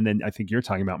strongly. And then I think you're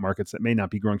talking about markets that may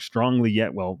not be growing strongly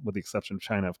yet, well, with the exception of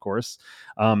China, of course,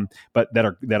 but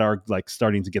that are like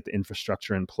starting to get the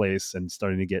infrastructure in place and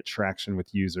starting to get traction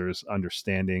with users,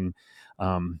 understanding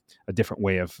a different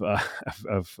way of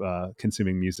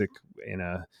consuming music in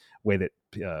a way that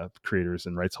creators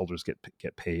and rights holders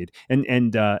get paid,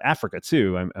 and Africa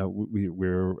too.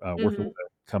 We're working Mhm. with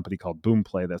a company called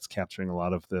Boomplay that's capturing a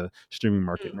lot of the streaming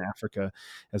market Mm. in Africa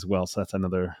as well. So that's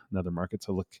another market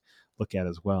to look at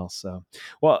as well. So,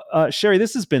 well, Cherie,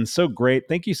 this has been so great.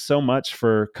 Thank you so much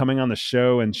for coming on the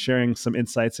show and sharing some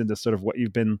insights into sort of what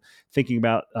you've been thinking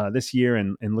about this year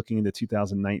and looking into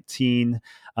 2019.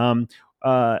 Um,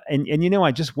 And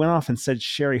I just went off and said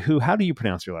Cherie Who. How do you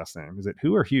pronounce your last name? Is it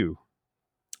Who or Hugh?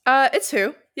 It's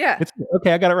who? Yeah. It's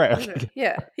okay. I got it right. Okay.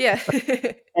 Yeah. Yeah.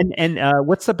 And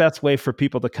what's the best way for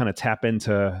people to kind of tap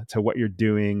into what you're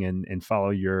doing and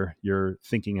follow your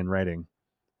thinking and writing?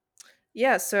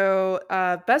 Yeah, so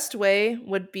best way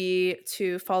would be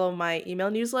to follow my email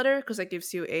newsletter because that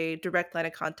gives you a direct line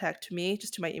of contact to me,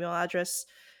 just to my email address.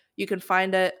 You can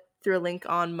find it through a link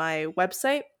on my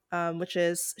website, which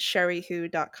is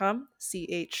cheriehu.com,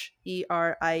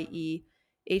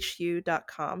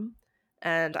 CherieHU.com.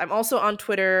 And I'm also on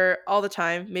Twitter all the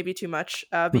time, maybe too much,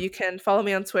 but you can follow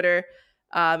me on Twitter.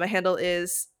 My handle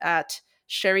is at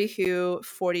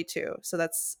CherieHu42. So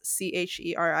that's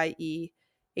CherieHU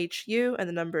and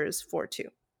the number is 42.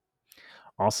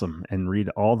 Awesome. And read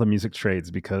all the music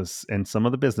trades and some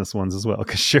of the business ones as well,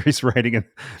 because Cherie's writing in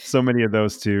so many of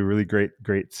those too. Really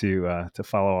great to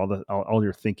follow all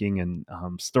your thinking and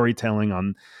storytelling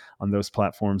on those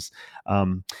platforms.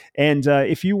 And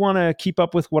if you want to keep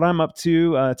up with what I'm up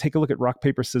to, take a look at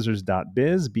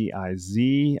rockpaperscissors.biz,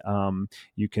 B-I-Z.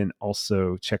 You can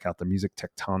also check out the Music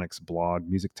Tectonics blog,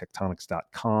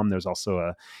 musictectonics.com. There's also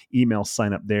a email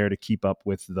sign up there to keep up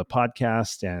with the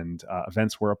podcast and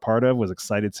events we're a part of. Was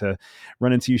excited to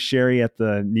run into you, Cherie, at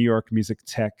the New York Music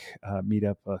Tech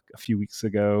meetup a few weeks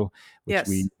ago, which Yes.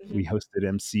 we hosted,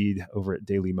 emceed over at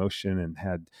Daily Motion, and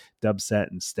had Dubset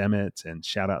and Stemmet. And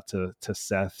shout out to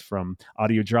Seth from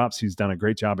Audio Drops, who's done a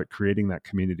great job at creating that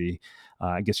community.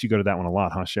 I guess you go to that one a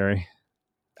lot, huh, Cherie?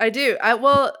 I do.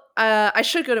 I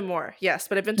should go to more, yes,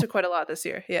 but I've been to quite a lot this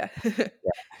year. Yeah.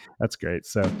 That's great.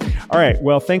 So, all right.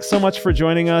 Well, thanks so much for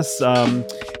joining us. Come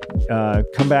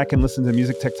back and listen to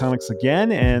Music Tectonics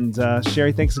again. And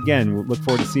Cherie, thanks again. We'll look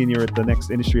forward to seeing you at the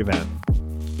next industry event.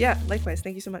 Yeah, likewise.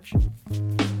 Thank you so much.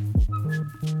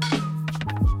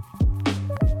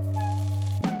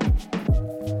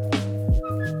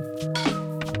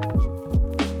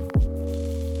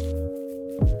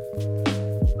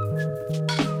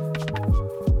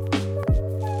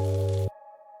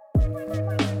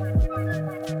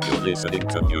 You're listening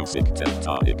to Music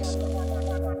Tectonics.